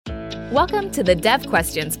Welcome to the Dev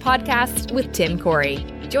Questions podcast with Tim Corey.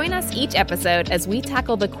 Join us each episode as we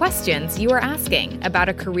tackle the questions you are asking about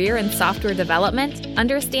a career in software development,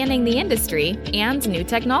 understanding the industry, and new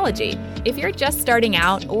technology. If you're just starting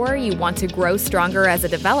out or you want to grow stronger as a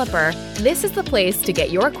developer, this is the place to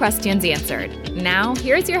get your questions answered. Now,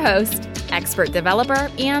 here's your host, expert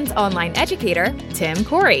developer and online educator, Tim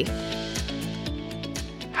Corey.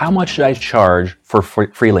 How much should I charge for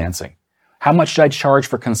freelancing? How much should I charge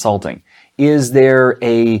for consulting? Is there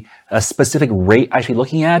a specific rate I should be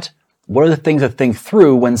looking at? What are the things to think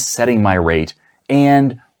through when setting my rate?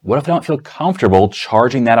 And what if I don't feel comfortable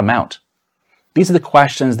charging that amount? These are the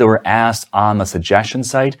questions that were asked on the suggestion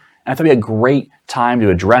site, and I thought it'd be a great time to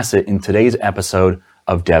address it in today's episode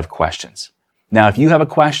of Dev Questions. Now, if you have a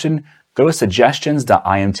question, go to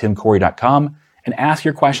suggestions.iamtimcorey.com and ask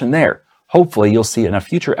your question there. Hopefully, you'll see it in a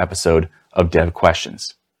future episode of Dev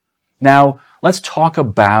Questions. Now, let's talk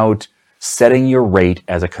about setting your rate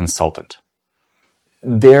as a consultant.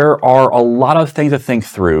 There are a lot of things to think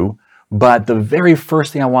through, but the very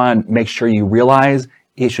first thing I want to make sure you realize,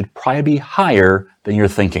 it should probably be higher than you're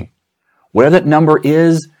thinking. Whatever that number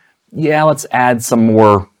is, let's add some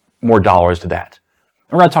more dollars to that.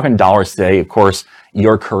 We're not talking dollars today, of course,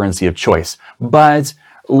 your currency of choice, but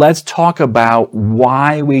let's talk about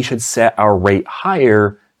why we should set our rate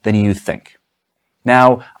higher than you think.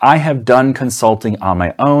 Now, I have done consulting on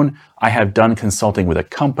my own. I have done consulting with a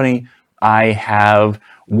company. I have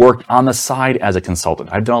worked on the side as a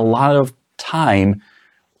consultant. I've done a lot of time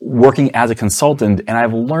working as a consultant, and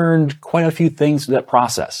I've learned quite a few things through that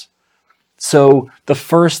process. So the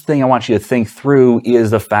first thing I want you to think through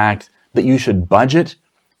is the fact that you should budget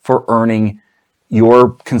for earning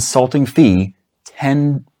your consulting fee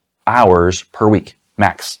 10 hours per week,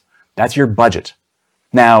 max. That's your budget.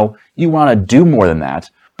 Now, you want to do more than that,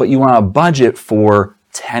 but you want to budget for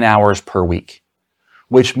 10 hours per week,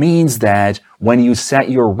 which means that when you set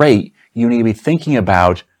your rate, you need to be thinking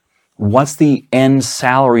about what's the end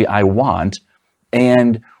salary I want,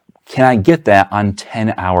 and can I get that on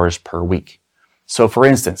 10 hours per week? So for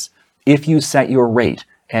instance, if you set your rate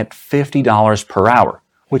at $50 per hour,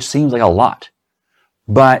 which seems like a lot,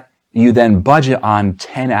 but you then budget on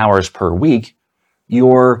 10 hours per week,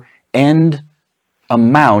 your end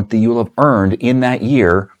amount that you will have earned in that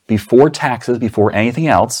year before taxes, before anything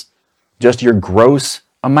else, just your gross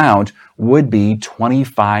amount would be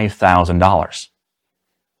 $25,000.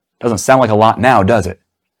 Doesn't sound like a lot now, does it?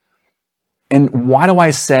 And why do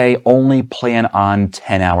I say only plan on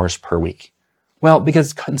 10 hours per week? Well,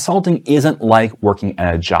 because consulting isn't like working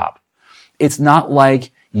at a job. It's not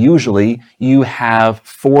like usually you have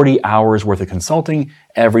 40 hours worth of consulting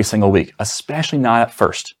every single week, especially not at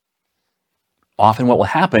first. Often what will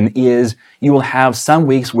happen is you will have some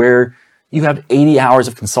weeks where you have 80 hours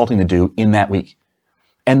of consulting to do in that week.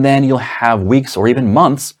 And then you'll have weeks or even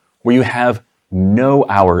months where you have no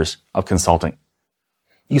hours of consulting.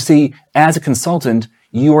 You see, as a consultant,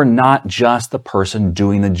 you are not just the person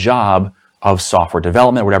doing the job of software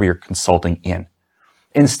development, whatever you're consulting in.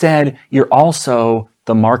 Instead, you're also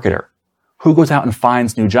the marketer. Who goes out and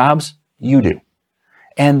finds new jobs? You do.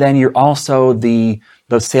 And then you're also the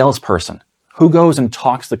salesperson. Who goes and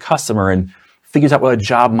talks to the customer and figures out what a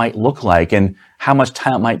job might look like and how much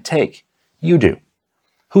time it might take? You do.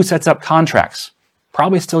 Who sets up contracts?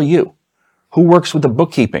 Probably still you. Who works with the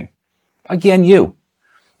bookkeeping? Again, you.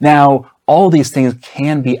 Now, all these things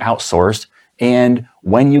can be outsourced, and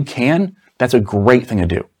when you can, that's a great thing to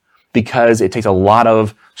do because it takes a lot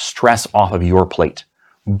of stress off of your plate.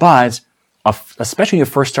 But especially when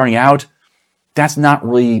you're first starting out, that's not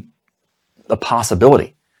really a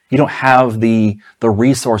possibility. You don't have the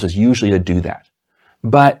resources usually to do that.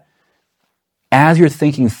 But as you're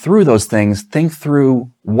thinking through those things, think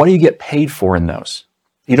through what do you get paid for in those?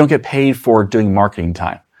 You don't get paid for doing marketing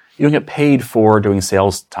time. You don't get paid for doing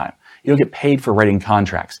sales time. You don't get paid for writing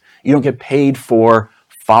contracts. You don't get paid for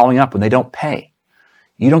following up when they don't pay.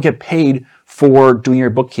 You don't get paid for doing your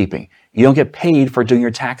bookkeeping. You don't get paid for doing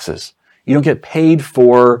your taxes. You don't get paid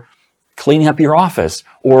for cleaning up your office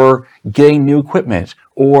or getting new equipment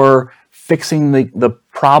or fixing the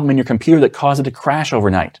problem in your computer that caused it to crash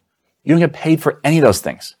overnight. You don't get paid for any of those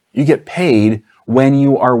things. You get paid when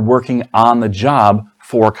you are working on the job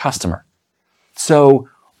for a customer. So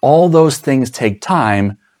all those things take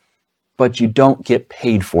time, but you don't get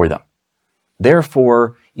paid for them.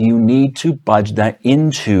 Therefore, you need to budget that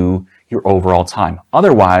into your overall time.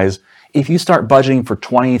 Otherwise, if you start budgeting for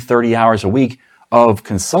 20, 30 hours a week of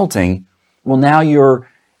consulting, well, now you're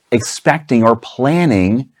expecting or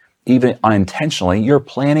planning, even unintentionally, you're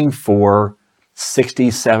planning for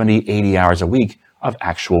 60, 70, 80 hours a week of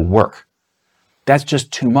actual work. That's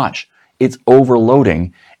just too much. It's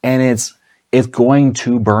overloading, and it's going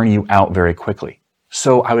to burn you out very quickly.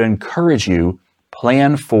 So I would encourage you,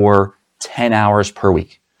 plan for 10 hours per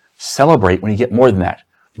week. Celebrate when you get more than that,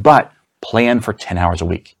 but plan for 10 hours a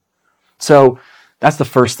week. So that's the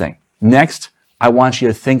first thing. Next, I want you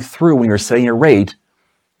to think through when you're setting your rate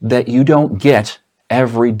that you don't get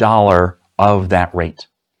every dollar of that rate.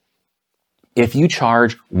 If you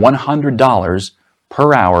charge $100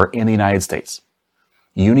 per hour in the United States,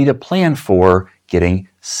 you need to plan for getting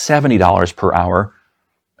 $70 per hour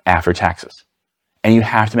after taxes. And you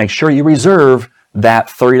have to make sure you reserve that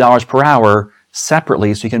 $30 per hour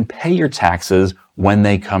separately so you can pay your taxes when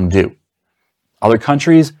they come due. Other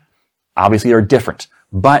countries, obviously, are different,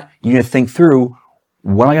 but you need to think through,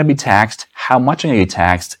 when am I going to be taxed, how much am I going to be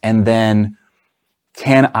taxed, and then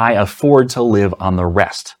can I afford to live on the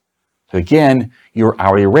rest? So again, your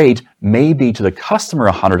hourly rate may be to the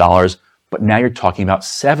customer $100, but now you're talking about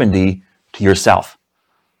 $70 to yourself.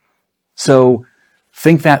 So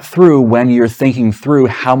think that through when you're thinking through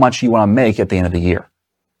how much you want to make at the end of the year.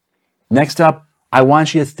 Next up, I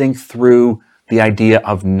want you to think through the idea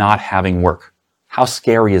of not having work. How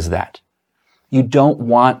scary is that? You don't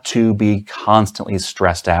want to be constantly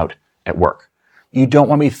stressed out at work. You don't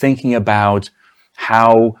want to be thinking about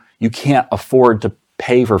how you can't afford to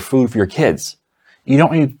pay for food for your kids. You don't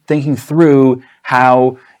want to be thinking through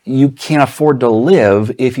how you can't afford to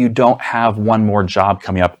live if you don't have one more job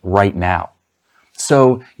coming up right now.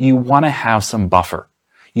 So you want to have some buffer.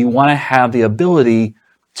 You want to have the ability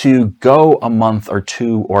to go a month or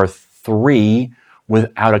 2 or 3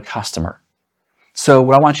 without a customer. So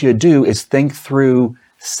what I want you to do is think through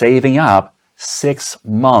saving up 6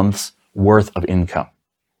 months worth of income.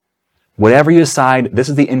 Whatever you decide, this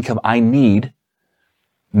is the income I need,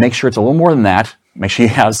 make sure it's a little more than that. Make sure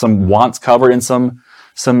you have some wants covered and some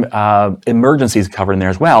emergencies covered in there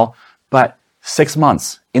as well. But 6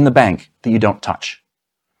 months in the bank that you don't touch.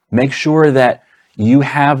 Make sure that you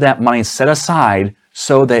have that money set aside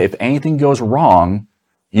so that if anything goes wrong,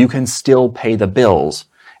 you can still pay the bills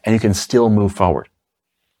and you can still move forward.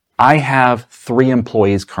 I have 3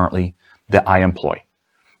 employees currently that I employ.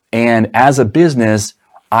 And as a business,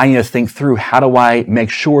 I need to think through, how do I make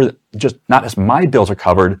sure that just not just my bills are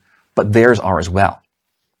covered, but theirs are as well.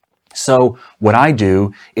 So what I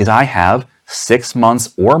do is I have 6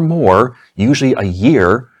 months or more, usually a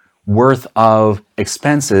year, worth of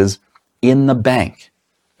expenses in the bank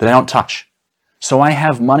that I don't touch. So I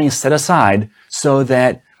have money set aside so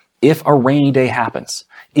that if a rainy day happens,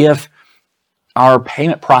 if our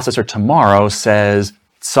payment processor tomorrow says,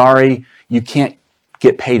 sorry, you can't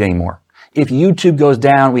get paid anymore. If YouTube goes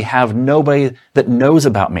down, we have nobody that knows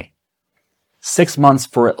about me. 6 months,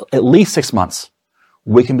 for at least 6 months,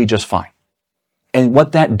 we can be just fine. And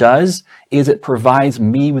what that does is it provides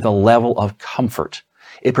me with a level of comfort.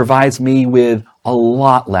 It provides me with a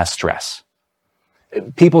lot less stress.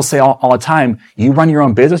 People say all the time, you run your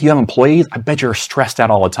own business, you have employees, I bet you're stressed out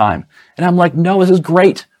all the time. And I'm like, no, this is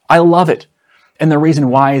great. I love it. And the reason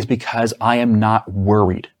why is because I am not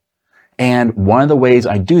worried. And one of the ways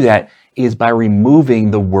I do that is by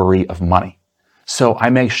removing the worry of money. So I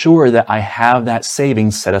make sure that I have that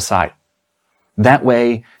savings set aside. That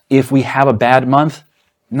way, if we have a bad month,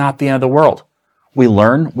 not the end of the world. We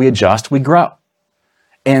learn, we adjust, we grow.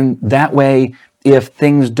 And that way, if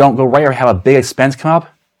things don't go right or have a big expense come up,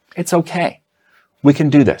 it's okay. We can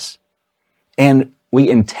do this. And we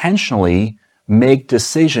intentionally make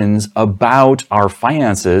decisions about our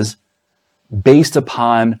finances based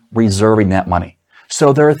upon reserving that money.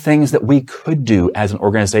 So there are things that we could do as an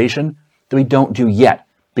organization that we don't do yet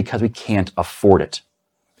because we can't afford it.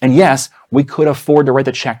 And yes, we could afford to write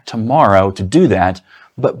the check tomorrow to do that,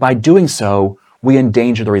 but by doing so, we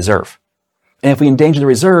endanger the reserve. And if we endanger the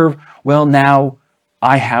reserve, well, now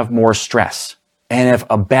I have more stress. And if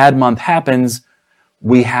a bad month happens,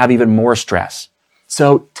 we have even more stress.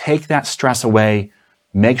 So take that stress away,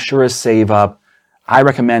 make sure to save up. I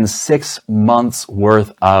recommend 6 months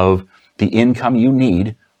worth of the income you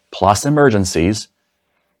need, plus emergencies,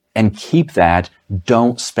 and keep that.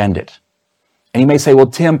 Don't spend it. And you may say, well,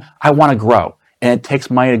 Tim, I want to grow, and it takes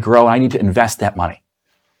money to grow, and I need to invest that money.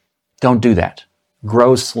 Don't do that.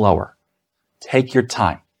 Grow slower. Take your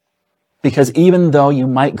time. Because even though you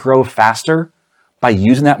might grow faster by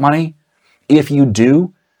using that money, if you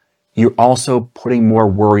do, you're also putting more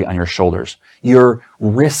worry on your shoulders. You're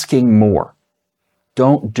risking more.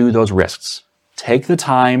 Don't do those risks. Take the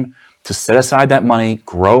time to set aside that money,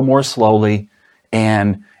 grow more slowly,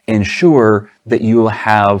 and ensure that you will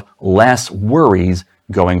have less worries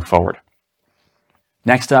going forward.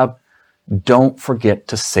 Next up, don't forget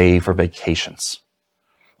to save for vacations.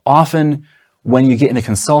 Often, when you get into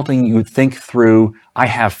consulting, you think through, I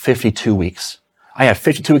have 52 weeks. I have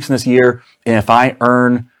 52 weeks in this year, and if I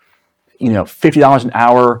earn, $50 an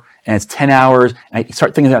hour, and it's 10 hours, and I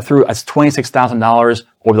start thinking that through, that's $26,000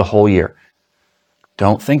 over the whole year.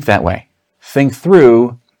 Don't think that way. Think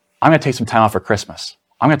through, I'm going to take some time off for Christmas.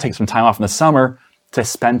 I'm going to take some time off in the summer to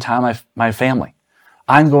spend time with my family.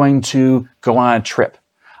 I'm going to go on a trip.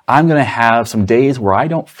 I'm going to have some days where I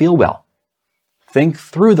don't feel well. Think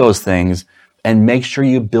through those things and make sure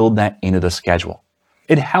you build that into the schedule.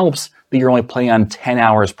 It helps that you're only planning on 10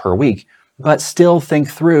 hours per week, but still think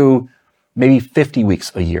through maybe 50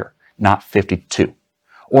 weeks a year, not 52.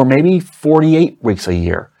 Or maybe 48 weeks a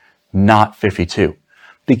year, not 52.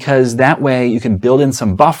 Because that way you can build in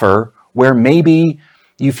some buffer where maybe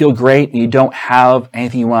you feel great and you don't have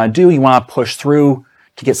anything you want to do, you want to push through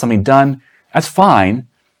to get something done. That's fine.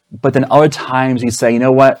 But then other times you say, you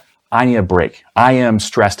know what? I need a break. I am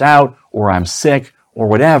stressed out or I'm sick or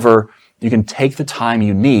whatever. You can take the time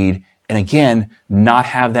you need and again, not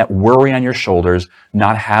have that worry on your shoulders,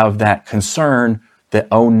 not have that concern that,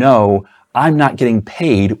 oh no, I'm not getting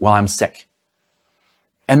paid while I'm sick.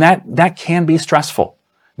 And that can be stressful.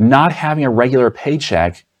 Not having a regular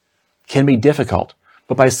paycheck can be difficult.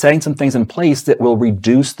 But by setting some things in place that will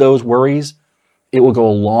reduce those worries, it will go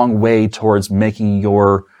a long way towards making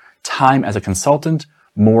your time as a consultant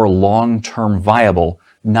more long-term viable,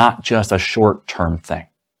 not just a short-term thing.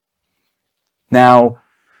 Now,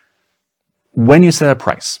 when you set a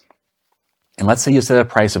price, and let's say you set a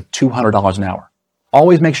price of $200 an hour,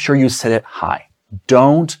 always make sure you set it high.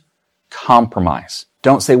 Don't compromise.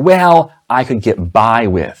 Don't say, well, I could get by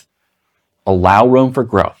with. Allow room for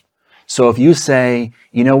growth. So if you say,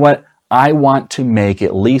 you know what, I want to make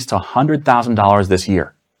at least $100,000 this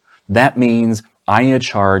year, that means I need to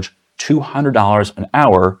charge $200 an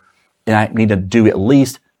hour, and I need to do at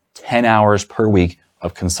least 10 hours per week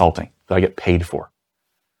of consulting that I get paid for.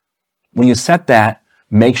 When you set that,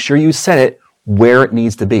 make sure you set it where it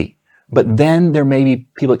needs to be. But then there may be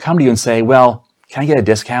people that come to you and say, well, can I get a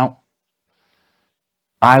discount?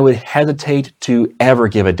 I would hesitate to ever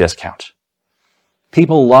give a discount.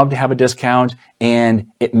 People love to have a discount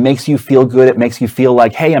and it makes you feel good. It makes you feel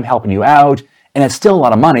like, hey, I'm helping you out. And it's still a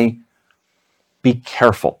lot of money. Be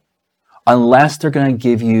careful. Unless they're going to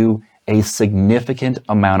give you a significant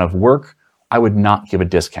amount of work, I would not give a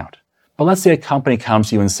discount. But let's say a company comes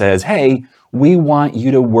to you and says, hey, we want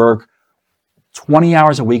you to work 20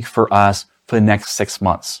 hours a week for us for the next 6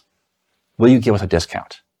 months. Will you give us a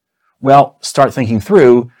discount? Well, start thinking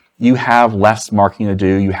through. You have less marketing to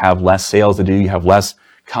do, you have less sales to do, you have less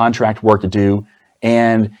contract work to do,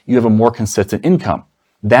 and you have a more consistent income.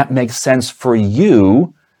 That makes sense for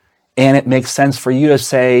you, and it makes sense for you to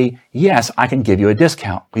say, yes, I can give you a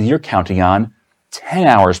discount, because you're counting on 10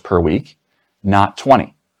 hours per week, not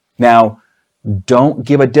 20. Now, don't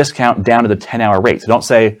give a discount down to the 10-hour rate. So don't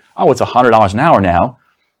say, oh, it's $100 an hour now,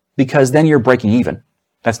 because then you're breaking even.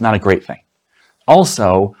 That's not a great thing.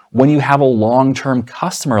 Also, when you have a long-term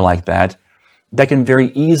customer like that can very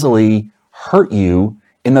easily hurt you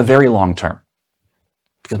in the very long term.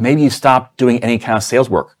 Because maybe you stop doing any kind of sales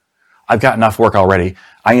work. I've got enough work already.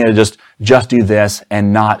 I need to just do this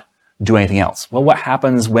and not do anything else. Well, what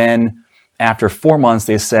happens when after 4 months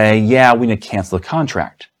they say, yeah, we need to cancel the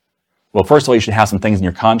contract? Well, first of all, you should have some things in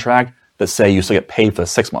your contract that say you still get paid for the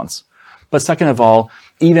 6 months. But second of all,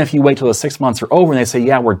 even if you wait till the 6 months are over and they say,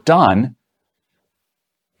 yeah, we're done,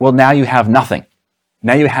 well, now you have nothing.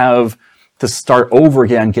 Now you have to start over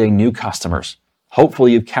again getting new customers.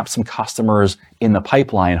 Hopefully you've kept some customers in the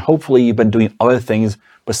pipeline. Hopefully you've been doing other things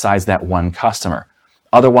besides that one customer.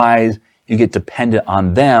 Otherwise, you get dependent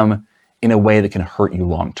on them in a way that can hurt you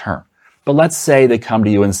long term. But let's say they come to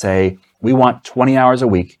you and say, we want 20 hours a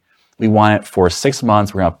week. We want it for 6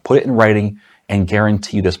 months. We're going to put it in writing and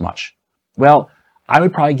guarantee you this much. Well, I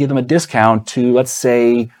would probably give them a discount to, let's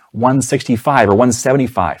say, $165 or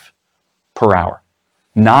 $175 per hour,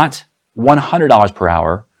 not $100 per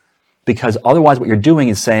hour, because otherwise what you're doing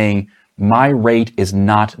is saying, my rate is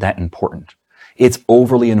not that important. It's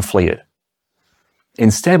overly inflated.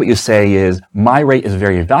 Instead, what you say is, my rate is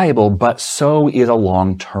very valuable, but so is a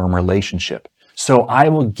long-term relationship. So I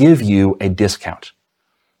will give you a discount.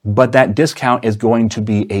 But that discount is going to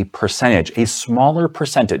be a percentage, a smaller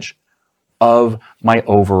percentage of my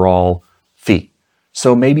overall fee.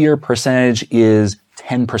 So maybe your percentage is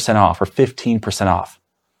 10% off or 15% off.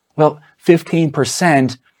 Well,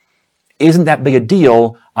 15% isn't that big a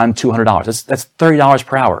deal on $200. That's $30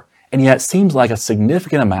 per hour. And yet it seems like a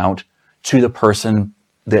significant amount to the person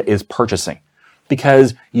that is purchasing.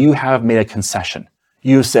 because you have made a concession.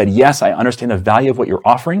 You said, yes, I understand the value of what you're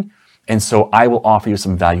offering, and so I will offer you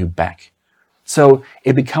some value back. So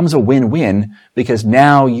it becomes a win-win because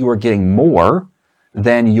now you are getting more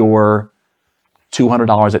than your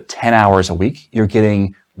 $200 at 10 hours a week. You're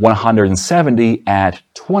getting $170 at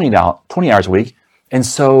 20 hours a week. And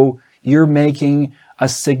so you're making a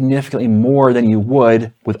significantly more than you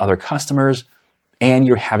would with other customers, and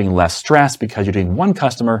you're having less stress because you're doing one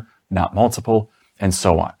customer, not multiple, and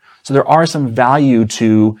so on. So there are some value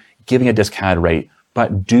to giving a discounted rate,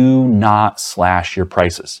 but do not slash your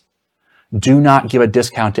prices. Do not give a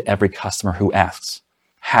discount to every customer who asks.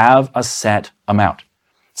 Have a set amount.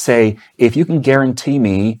 Say, if you can guarantee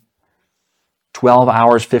me 12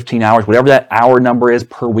 hours, 15 hours, whatever that hour number is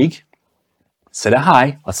per week, set it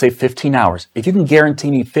high. Let's say 15 hours. If you can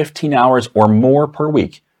guarantee me 15 hours or more per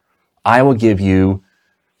week, I will give you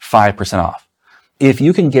 5% off. If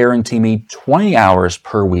you can guarantee me 20 hours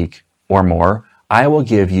per week or more, I will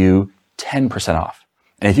give you 10% off.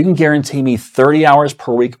 And if you can guarantee me 30 hours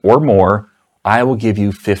per week or more, I will give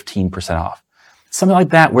you 15% off. Something like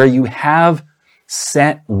that where you have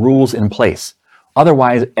set rules in place.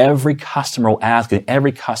 Otherwise, every customer will ask and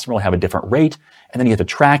every customer will have a different rate, and then you have to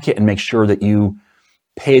track it and make sure that you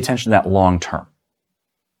pay attention to that long term.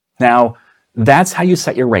 Now, that's how you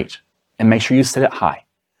set your rate, and make sure you set it high.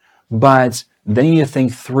 But then you need to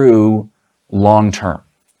think through long term.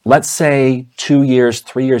 Let's say 2 years,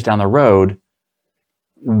 3 years down the road,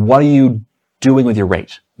 what are you doing with your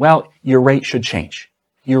rate? Well, your rate should change.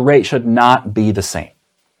 Your rate should not be the same.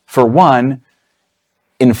 For one,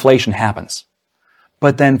 inflation happens.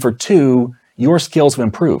 But then for two, your skills have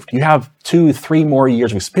improved. You have 2, 3 more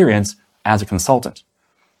years of experience as a consultant.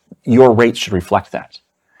 Your rate should reflect that.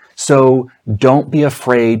 So don't be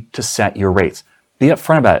afraid to set your rates. Be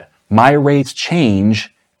upfront about it. My rates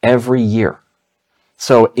change every year.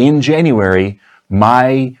 So in January,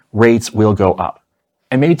 my rates will go up.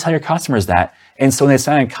 And maybe tell your customers that. And so when they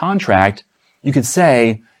sign a contract, you could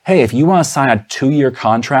say, hey, if you want to sign a 2-year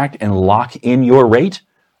contract and lock in your rate,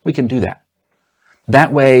 we can do that.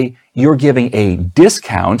 That way, you're giving a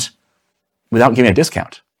discount without giving a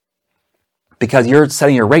discount. Because you're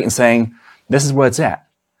setting your rate and saying, this is what it's at.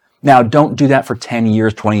 Now, don't do that for 10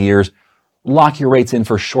 years, 20 years. Lock your rates in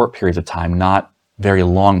for short periods of time, not very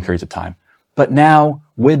long periods of time. But now,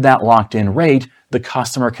 with that locked in rate, the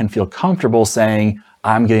customer can feel comfortable saying,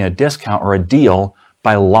 I'm getting a discount or a deal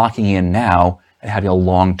by locking in now and having a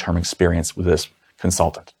long-term experience with this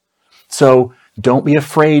consultant. So don't be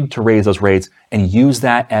afraid to raise those rates and use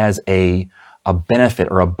that as a benefit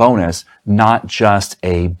or a bonus, not just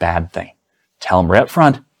a bad thing. Tell them right up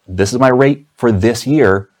front, this is my rate for this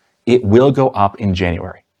year. It will go up in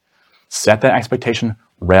January. Set that expectation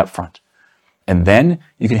right up front. And then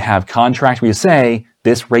you can have contracts where you say,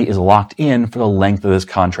 this rate is locked in for the length of this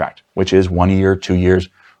contract, which is 1 year, 2 years,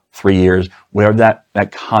 3 years, whatever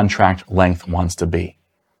that contract length wants to be.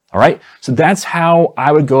 All right. So that's how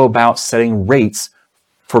I would go about setting rates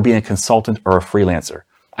for being a consultant or a freelancer.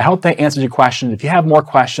 I hope that answers your question. If you have more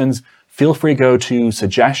questions, feel free to go to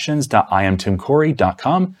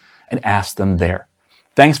suggestions.iamtimcorey.com and ask them there.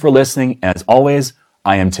 Thanks for listening. And as always,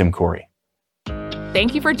 I am Tim Corey.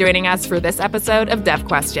 Thank you for joining us for this episode of Dev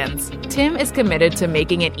Questions. Tim is committed to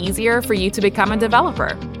making it easier for you to become a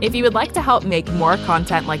developer. If you would like to help make more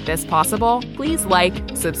content like this possible, please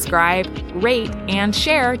like, subscribe, rate, and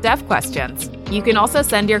share Dev Questions. You can also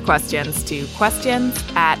send your questions to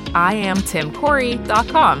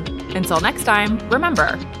questions@iamtimcorey.com. Until next time,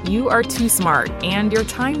 remember, you are too smart and your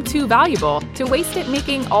time too valuable to waste it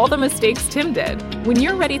making all the mistakes Tim did. When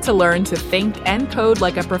you're ready to learn to think and code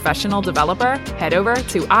like a professional developer, head over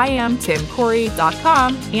to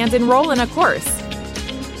iamtimcorey.com and enroll in a course.